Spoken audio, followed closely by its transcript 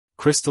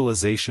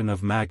Crystallization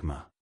of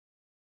magma.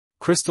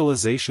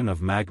 Crystallization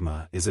of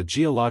magma is a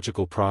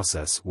geological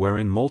process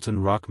wherein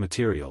molten rock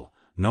material,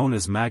 known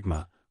as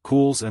magma,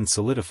 cools and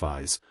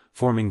solidifies,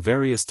 forming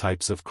various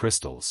types of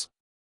crystals.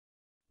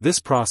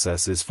 This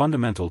process is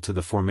fundamental to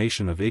the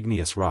formation of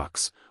igneous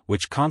rocks,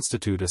 which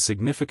constitute a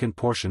significant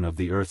portion of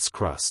the Earth's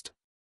crust.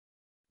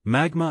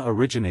 Magma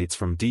originates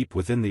from deep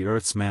within the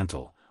Earth's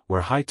mantle,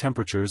 where high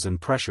temperatures and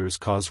pressures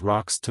cause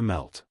rocks to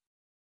melt.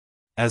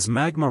 As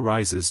magma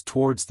rises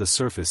towards the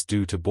surface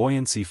due to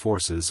buoyancy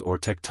forces or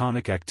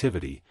tectonic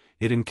activity,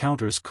 it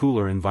encounters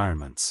cooler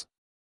environments.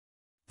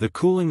 The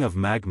cooling of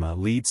magma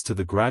leads to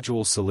the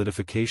gradual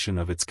solidification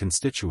of its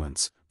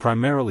constituents,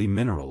 primarily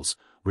minerals,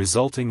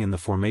 resulting in the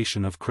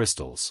formation of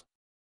crystals.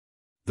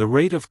 The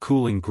rate of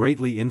cooling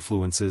greatly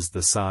influences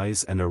the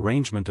size and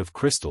arrangement of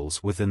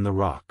crystals within the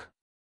rock.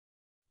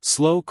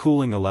 Slow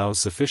cooling allows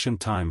sufficient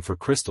time for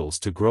crystals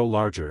to grow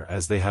larger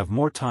as they have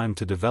more time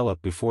to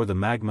develop before the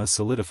magma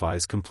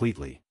solidifies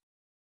completely.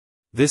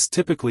 This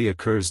typically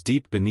occurs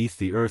deep beneath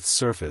the Earth's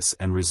surface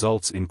and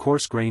results in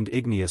coarse-grained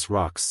igneous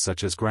rocks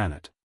such as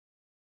granite.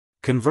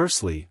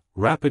 Conversely,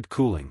 rapid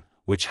cooling,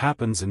 which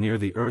happens near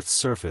the Earth's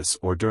surface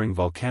or during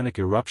volcanic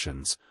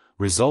eruptions,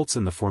 results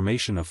in the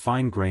formation of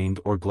fine-grained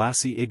or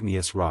glassy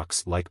igneous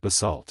rocks like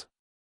basalt.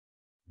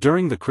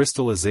 During the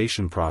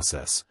crystallization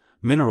process,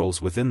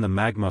 minerals within the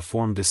magma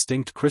form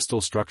distinct crystal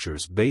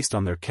structures based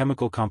on their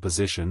chemical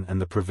composition and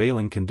the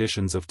prevailing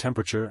conditions of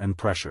temperature and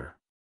pressure.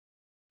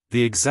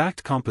 The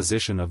exact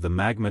composition of the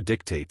magma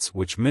dictates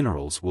which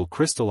minerals will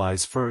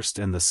crystallize first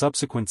and the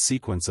subsequent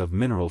sequence of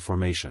mineral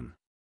formation.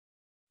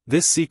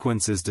 This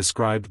sequence is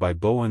described by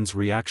Bowen's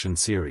reaction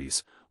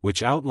series,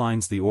 which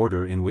outlines the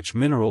order in which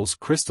minerals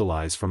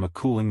crystallize from a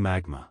cooling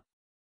magma.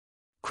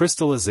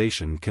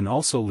 Crystallization can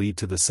also lead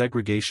to the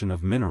segregation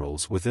of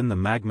minerals within the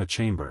magma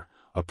chamber,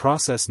 a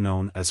process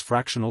known as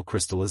fractional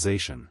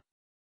crystallization.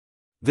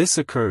 This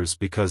occurs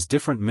because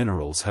different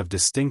minerals have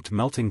distinct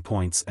melting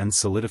points and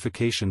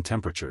solidification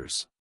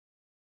temperatures.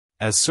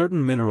 As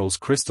certain minerals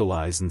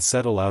crystallize and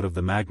settle out of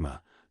the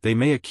magma, they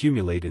may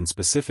accumulate in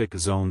specific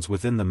zones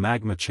within the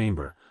magma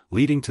chamber,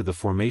 leading to the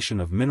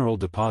formation of mineral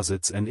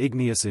deposits and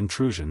igneous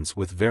intrusions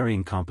with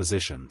varying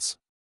compositions.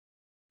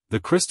 The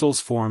crystals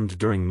formed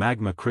during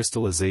magma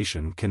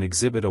crystallization can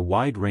exhibit a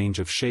wide range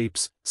of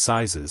shapes,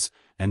 sizes,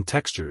 and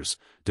textures,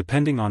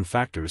 depending on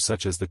factors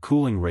such as the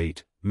cooling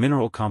rate,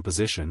 mineral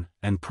composition,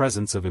 and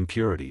presence of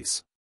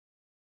impurities.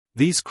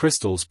 These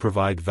crystals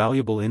provide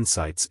valuable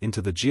insights into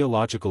the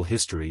geological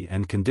history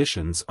and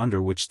conditions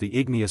under which the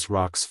igneous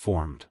rocks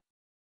formed.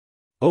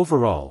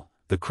 Overall,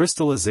 the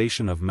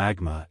crystallization of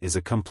magma is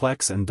a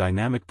complex and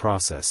dynamic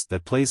process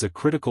that plays a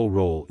critical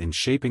role in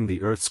shaping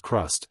the Earth's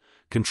crust,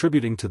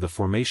 contributing to the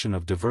formation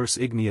of diverse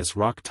igneous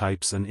rock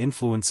types and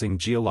influencing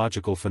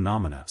geological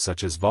phenomena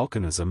such as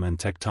volcanism and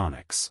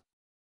tectonics.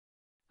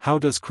 How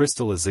does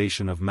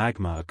crystallization of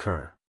magma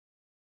occur?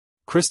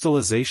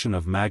 Crystallization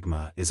of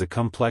magma is a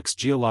complex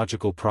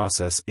geological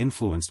process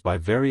influenced by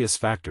various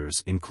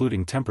factors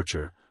including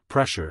temperature,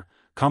 pressure,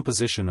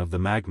 composition of the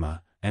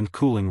magma, and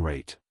cooling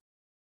rate.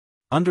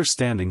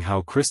 Understanding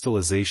how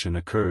crystallization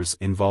occurs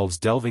involves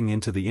delving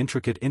into the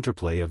intricate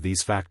interplay of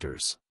these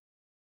factors.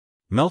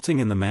 Melting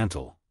in the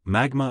mantle,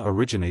 magma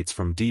originates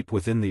from deep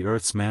within the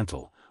Earth's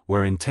mantle,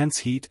 where intense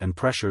heat and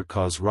pressure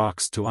cause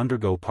rocks to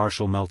undergo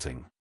partial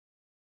melting.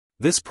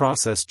 This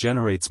process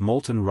generates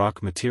molten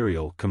rock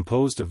material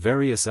composed of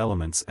various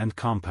elements and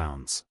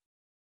compounds.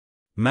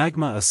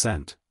 Magma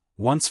ascent.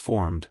 Once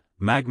formed,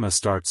 magma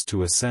starts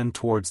to ascend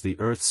towards the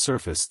Earth's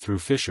surface through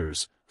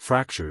fissures,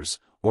 fractures,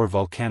 or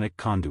volcanic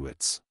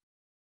conduits.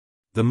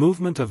 The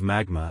movement of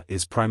magma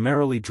is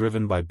primarily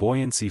driven by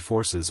buoyancy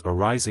forces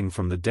arising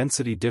from the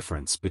density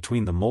difference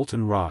between the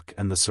molten rock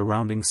and the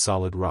surrounding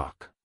solid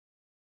rock.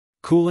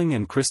 Cooling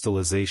and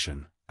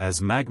crystallization. As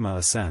magma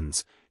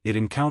ascends, it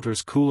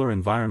encounters cooler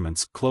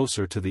environments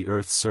closer to the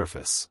Earth's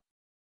surface.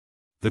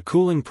 The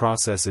cooling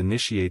process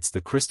initiates the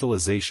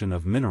crystallization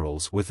of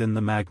minerals within the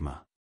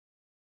magma.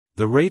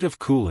 The rate of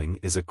cooling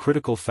is a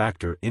critical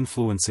factor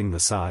influencing the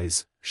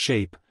size,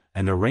 shape,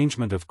 and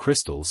arrangement of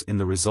crystals in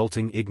the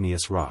resulting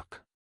igneous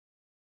rock.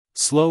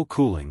 Slow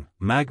cooling,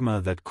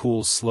 magma that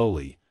cools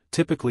slowly,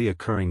 typically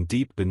occurring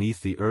deep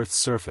beneath the Earth's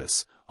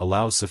surface,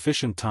 allows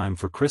sufficient time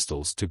for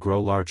crystals to grow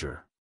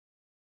larger.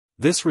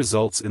 This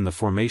results in the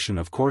formation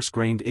of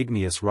coarse-grained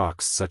igneous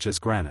rocks such as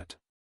granite.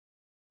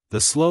 The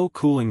slow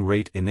cooling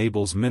rate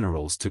enables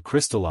minerals to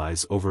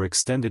crystallize over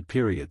extended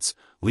periods,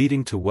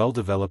 leading to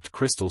well-developed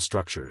crystal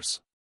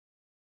structures.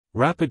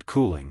 Rapid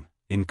cooling.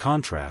 In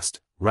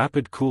contrast,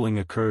 rapid cooling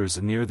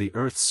occurs near the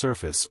Earth's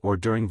surface or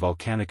during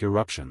volcanic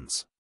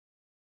eruptions.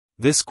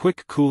 This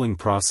quick cooling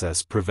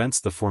process prevents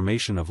the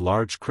formation of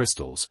large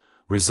crystals,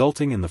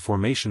 resulting in the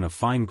formation of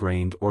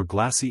fine-grained or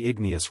glassy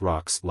igneous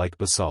rocks like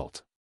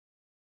basalt.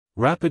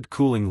 Rapid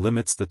cooling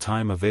limits the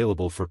time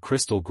available for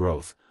crystal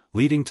growth,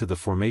 leading to the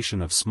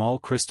formation of small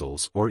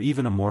crystals or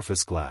even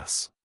amorphous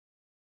glass.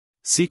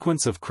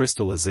 Sequence of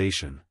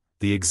crystallization.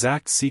 the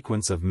exact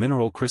sequence of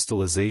mineral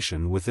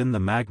crystallization within the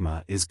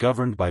magma is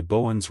governed by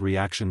Bowen's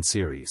reaction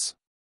series.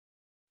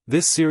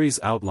 This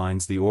series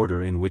outlines the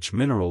order in which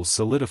minerals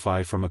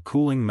solidify from a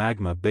cooling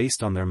magma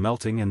based on their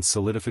melting and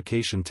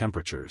solidification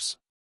temperatures.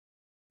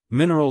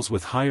 Minerals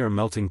with higher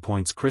melting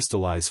points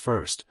crystallize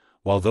first,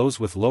 while those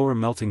with lower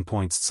melting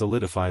points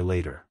solidify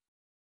later.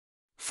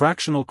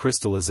 Fractional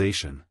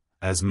crystallization.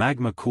 As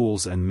magma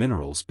cools and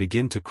minerals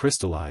begin to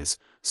crystallize,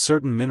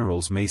 certain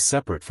minerals may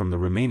separate from the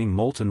remaining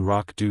molten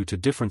rock due to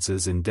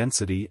differences in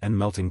density and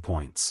melting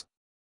points.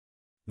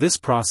 This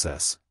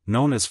process,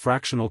 known as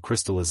fractional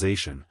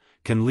crystallization,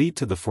 can lead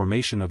to the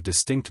formation of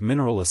distinct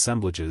mineral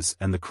assemblages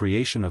and the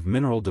creation of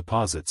mineral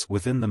deposits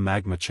within the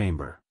magma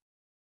chamber.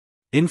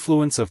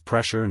 Influence of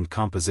pressure and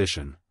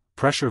composition.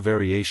 Pressure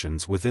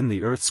variations within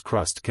the Earth's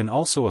crust can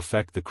also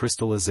affect the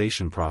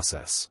crystallization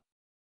process.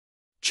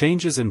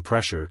 Changes in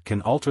pressure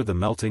can alter the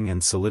melting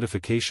and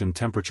solidification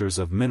temperatures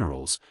of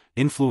minerals,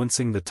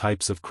 influencing the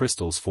types of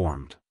crystals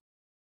formed.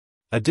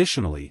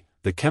 Additionally,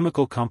 the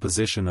chemical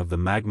composition of the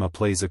magma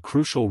plays a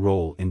crucial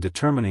role in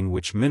determining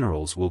which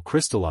minerals will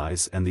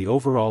crystallize and the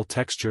overall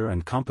texture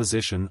and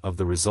composition of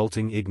the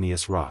resulting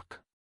igneous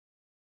rock.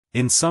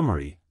 In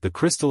summary, the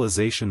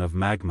crystallization of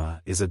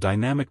magma is a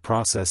dynamic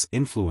process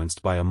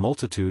influenced by a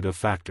multitude of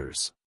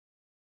factors.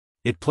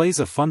 It plays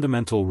a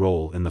fundamental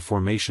role in the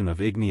formation of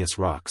igneous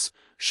rocks,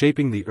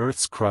 shaping the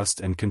Earth's crust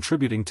and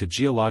contributing to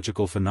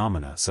geological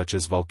phenomena such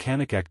as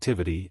volcanic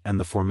activity and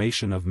the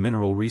formation of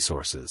mineral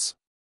resources.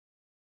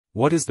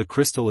 What is the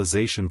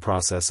crystallization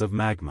process of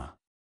magma?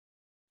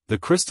 The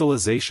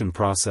crystallization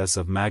process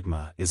of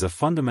magma is a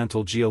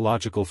fundamental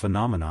geological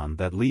phenomenon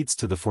that leads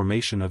to the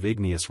formation of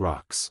igneous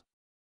rocks.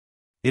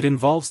 It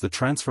involves the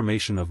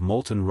transformation of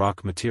molten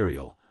rock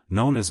material,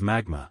 known as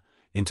magma,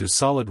 into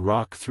solid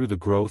rock through the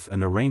growth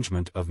and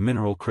arrangement of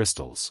mineral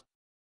crystals.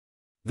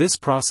 This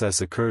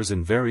process occurs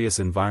in various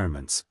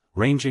environments,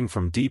 ranging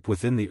from deep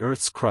within the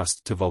Earth's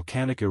crust to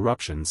volcanic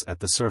eruptions at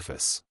the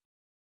surface.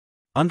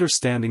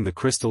 Understanding the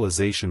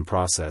crystallization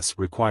process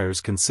requires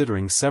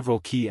considering several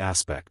key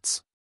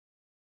aspects.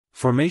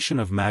 Formation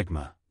of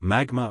magma.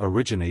 Magma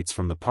originates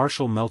from the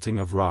partial melting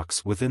of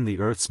rocks within the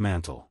Earth's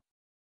mantle.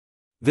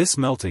 This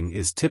melting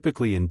is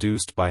typically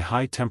induced by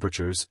high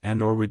temperatures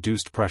and/or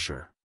reduced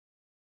pressure.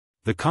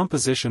 The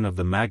composition of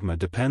the magma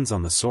depends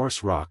on the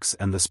source rocks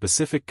and the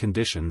specific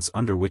conditions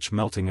under which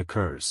melting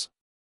occurs.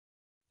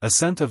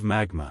 Ascent of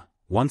magma.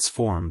 Once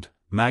formed,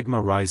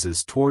 magma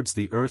rises towards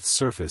the Earth's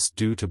surface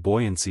due to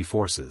buoyancy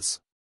forces.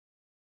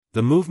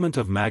 The movement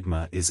of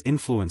magma is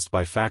influenced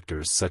by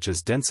factors such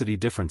as density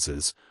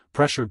differences,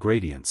 pressure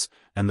gradients,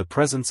 and the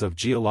presence of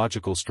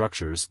geological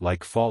structures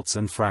like faults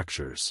and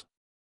fractures.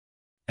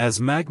 As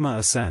magma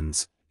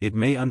ascends, it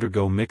may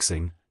undergo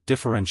mixing,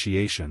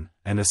 differentiation,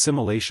 and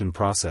assimilation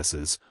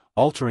processes,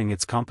 altering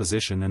its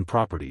composition and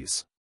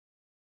properties.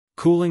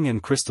 Cooling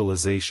and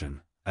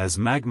crystallization. As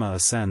magma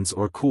ascends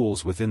or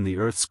cools within the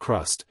Earth's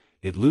crust,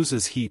 it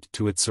loses heat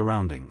to its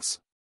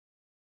surroundings.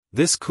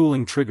 This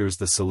cooling triggers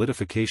the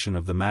solidification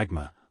of the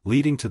magma,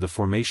 leading to the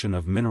formation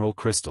of mineral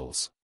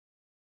crystals.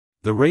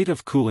 The rate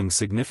of cooling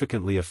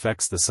significantly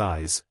affects the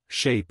size,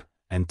 shape,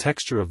 and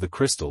texture of the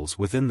crystals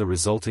within the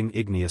resulting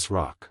igneous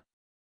rock.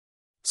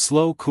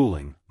 Slow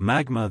cooling.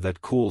 Magma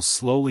that cools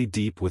slowly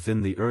deep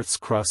within the Earth's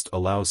crust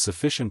allows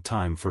sufficient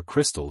time for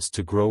crystals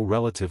to grow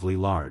relatively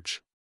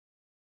large.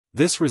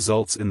 This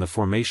results in the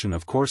formation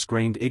of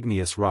coarse-grained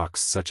igneous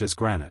rocks such as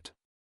granite.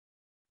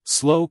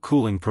 Slow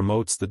cooling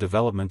promotes the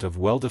development of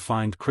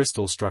well-defined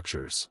crystal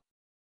structures.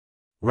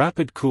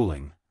 Rapid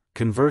cooling.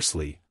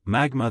 Conversely,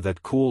 magma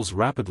that cools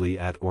rapidly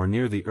at or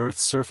near the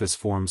Earth's surface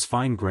forms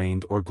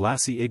fine-grained or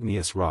glassy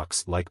igneous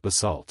rocks like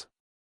basalt.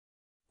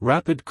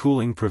 Rapid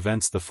cooling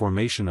prevents the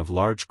formation of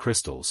large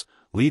crystals,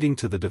 leading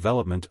to the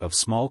development of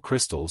small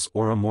crystals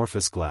or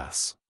amorphous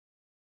glass.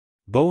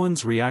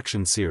 Bowen's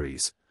reaction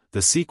series.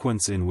 The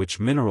sequence in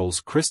which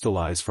minerals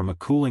crystallize from a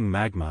cooling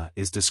magma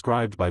is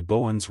described by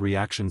Bowen's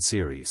reaction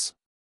series.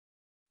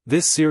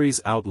 This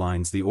series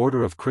outlines the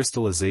order of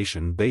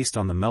crystallization based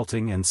on the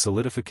melting and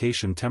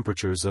solidification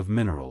temperatures of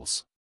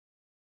minerals.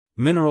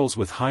 Minerals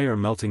with higher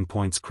melting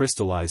points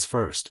crystallize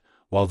first,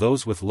 while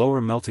those with lower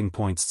melting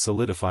points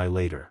solidify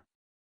later.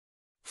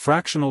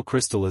 Fractional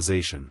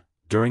crystallization.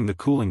 During the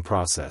cooling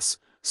process,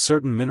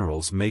 certain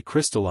minerals may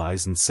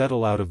crystallize and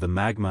settle out of the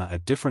magma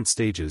at different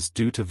stages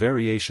due to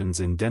variations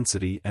in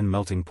density and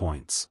melting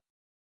points.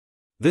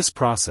 This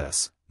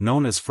process,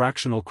 known as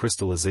fractional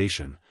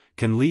crystallization,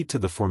 can lead to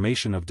the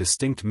formation of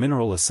distinct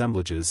mineral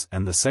assemblages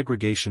and the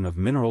segregation of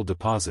mineral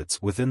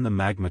deposits within the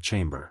magma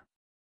chamber.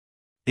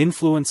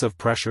 Influence of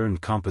pressure and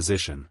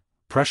composition.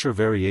 Pressure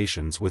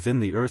variations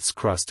within the Earth's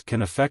crust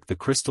can affect the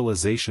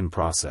crystallization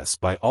process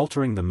by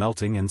altering the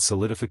melting and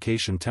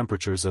solidification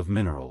temperatures of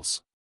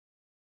minerals.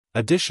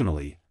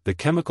 Additionally, the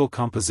chemical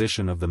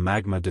composition of the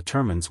magma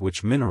determines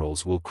which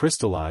minerals will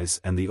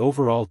crystallize and the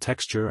overall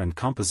texture and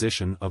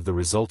composition of the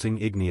resulting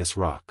igneous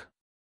rock.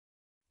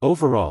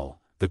 Overall,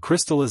 the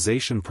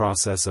crystallization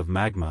process of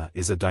magma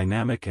is a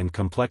dynamic and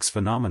complex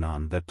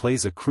phenomenon that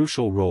plays a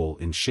crucial role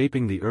in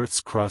shaping the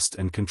Earth's crust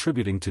and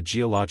contributing to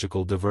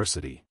geological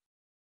diversity.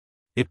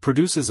 It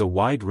produces a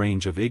wide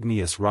range of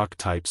igneous rock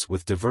types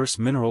with diverse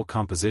mineral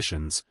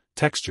compositions,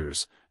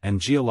 textures,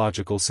 and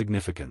geological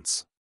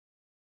significance.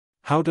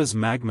 How does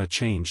magma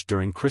change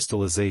during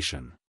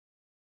crystallization?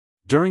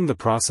 During the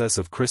process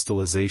of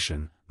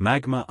crystallization,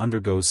 magma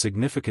undergoes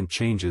significant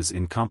changes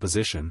in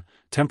composition,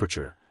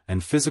 temperature,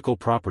 and physical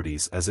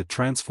properties as it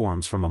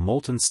transforms from a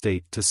molten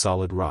state to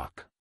solid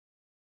rock.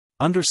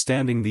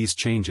 Understanding these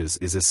changes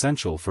is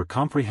essential for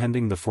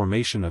comprehending the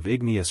formation of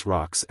igneous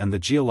rocks and the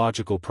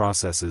geological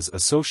processes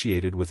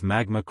associated with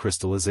magma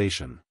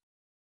crystallization.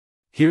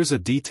 Here's a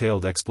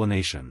detailed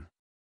explanation.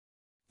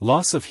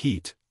 Loss of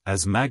heat.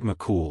 As magma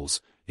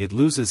cools, it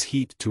loses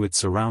heat to its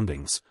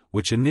surroundings,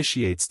 which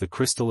initiates the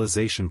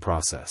crystallization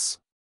process.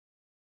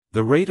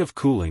 The rate of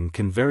cooling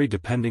can vary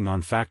depending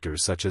on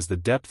factors such as the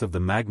depth of the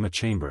magma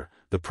chamber,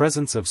 the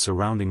presence of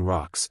surrounding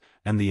rocks,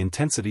 and the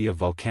intensity of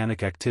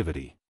volcanic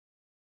activity.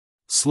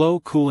 Slow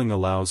cooling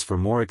allows for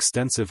more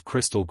extensive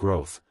crystal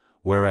growth,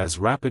 whereas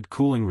rapid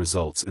cooling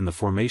results in the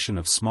formation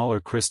of smaller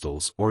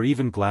crystals or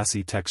even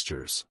glassy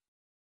textures.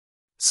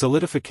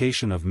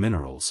 Solidification of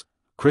minerals.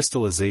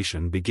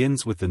 Crystallization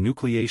begins with the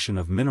nucleation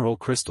of mineral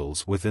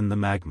crystals within the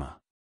magma.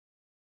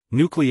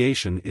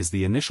 Nucleation is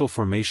the initial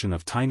formation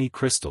of tiny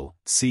crystal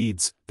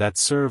seeds that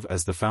serve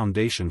as the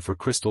foundation for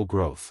crystal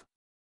growth.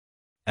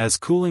 As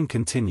cooling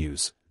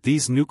continues,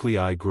 these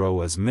nuclei grow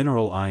as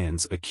mineral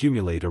ions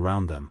accumulate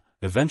around them,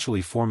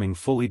 eventually forming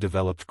fully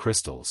developed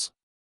crystals.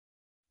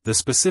 The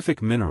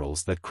specific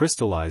minerals that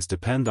crystallize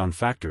depend on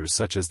factors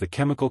such as the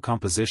chemical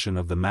composition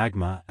of the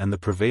magma and the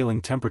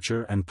prevailing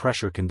temperature and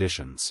pressure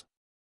conditions.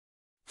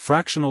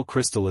 Fractional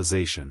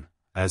crystallization.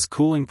 As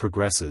cooling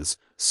progresses,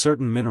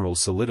 certain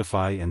minerals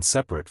solidify and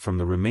separate from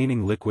the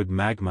remaining liquid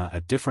magma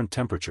at different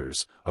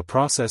temperatures, a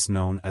process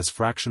known as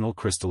fractional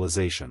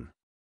crystallization.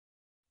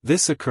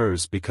 This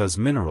occurs because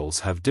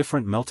minerals have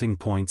different melting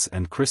points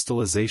and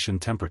crystallization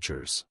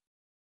temperatures.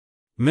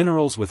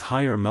 Minerals with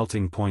higher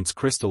melting points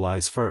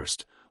crystallize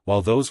first,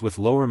 while those with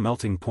lower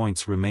melting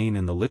points remain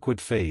in the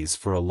liquid phase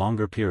for a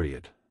longer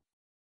period.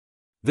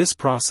 This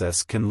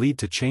process can lead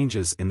to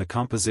changes in the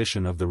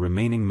composition of the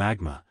remaining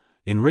magma,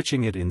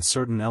 enriching it in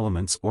certain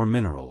elements or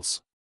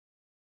minerals.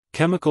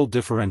 Chemical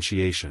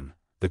differentiation.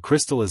 The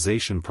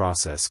crystallization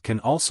process can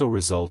also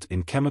result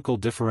in chemical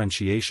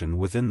differentiation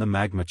within the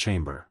magma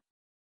chamber.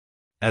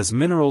 As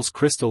minerals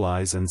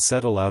crystallize and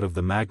settle out of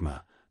the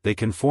magma, they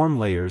can form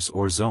layers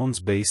or zones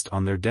based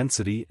on their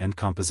density and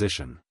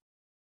composition.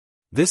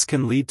 This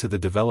can lead to the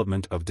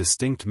development of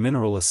distinct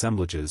mineral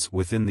assemblages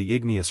within the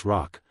igneous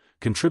rock,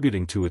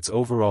 contributing to its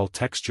overall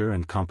texture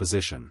and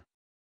composition.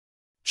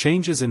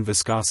 Changes in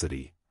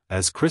viscosity.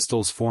 As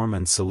crystals form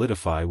and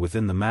solidify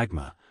within the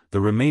magma,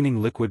 the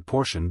remaining liquid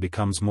portion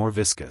becomes more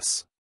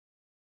viscous.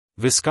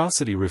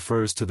 Viscosity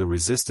refers to the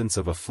resistance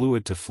of a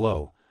fluid to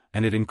flow,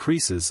 and it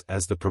increases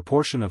as the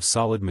proportion of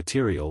solid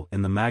material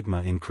in the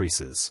magma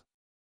increases.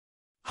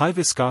 High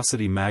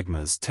viscosity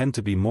magmas tend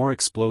to be more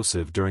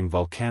explosive during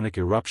volcanic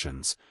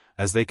eruptions,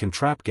 as they can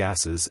trap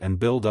gases and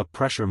build up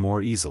pressure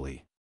more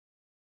easily.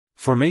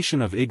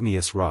 Formation of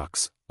igneous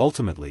rocks.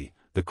 Ultimately,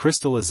 the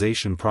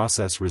crystallization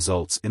process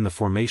results in the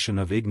formation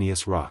of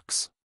igneous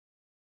rocks.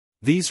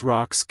 These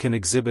rocks can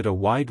exhibit a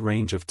wide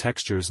range of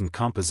textures and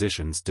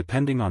compositions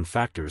depending on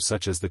factors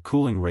such as the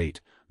cooling rate,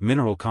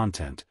 mineral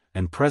content,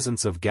 and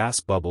presence of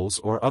gas bubbles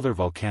or other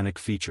volcanic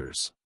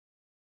features.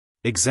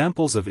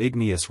 Examples of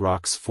igneous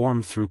rocks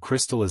formed through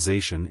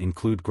crystallization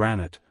include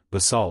granite,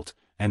 basalt,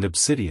 and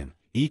obsidian,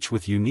 each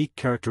with unique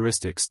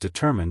characteristics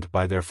determined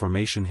by their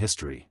formation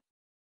history.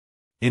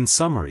 In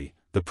summary,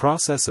 the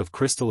process of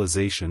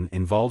crystallization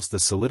involves the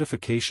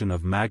solidification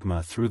of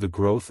magma through the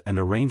growth and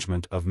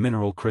arrangement of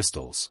mineral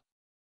crystals.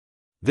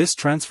 This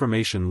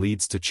transformation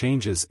leads to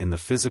changes in the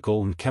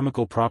physical and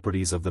chemical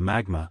properties of the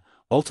magma,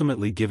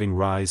 ultimately giving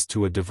rise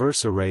to a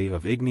diverse array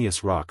of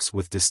igneous rocks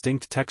with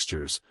distinct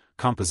textures,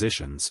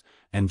 compositions,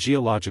 and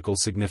geological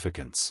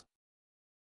significance.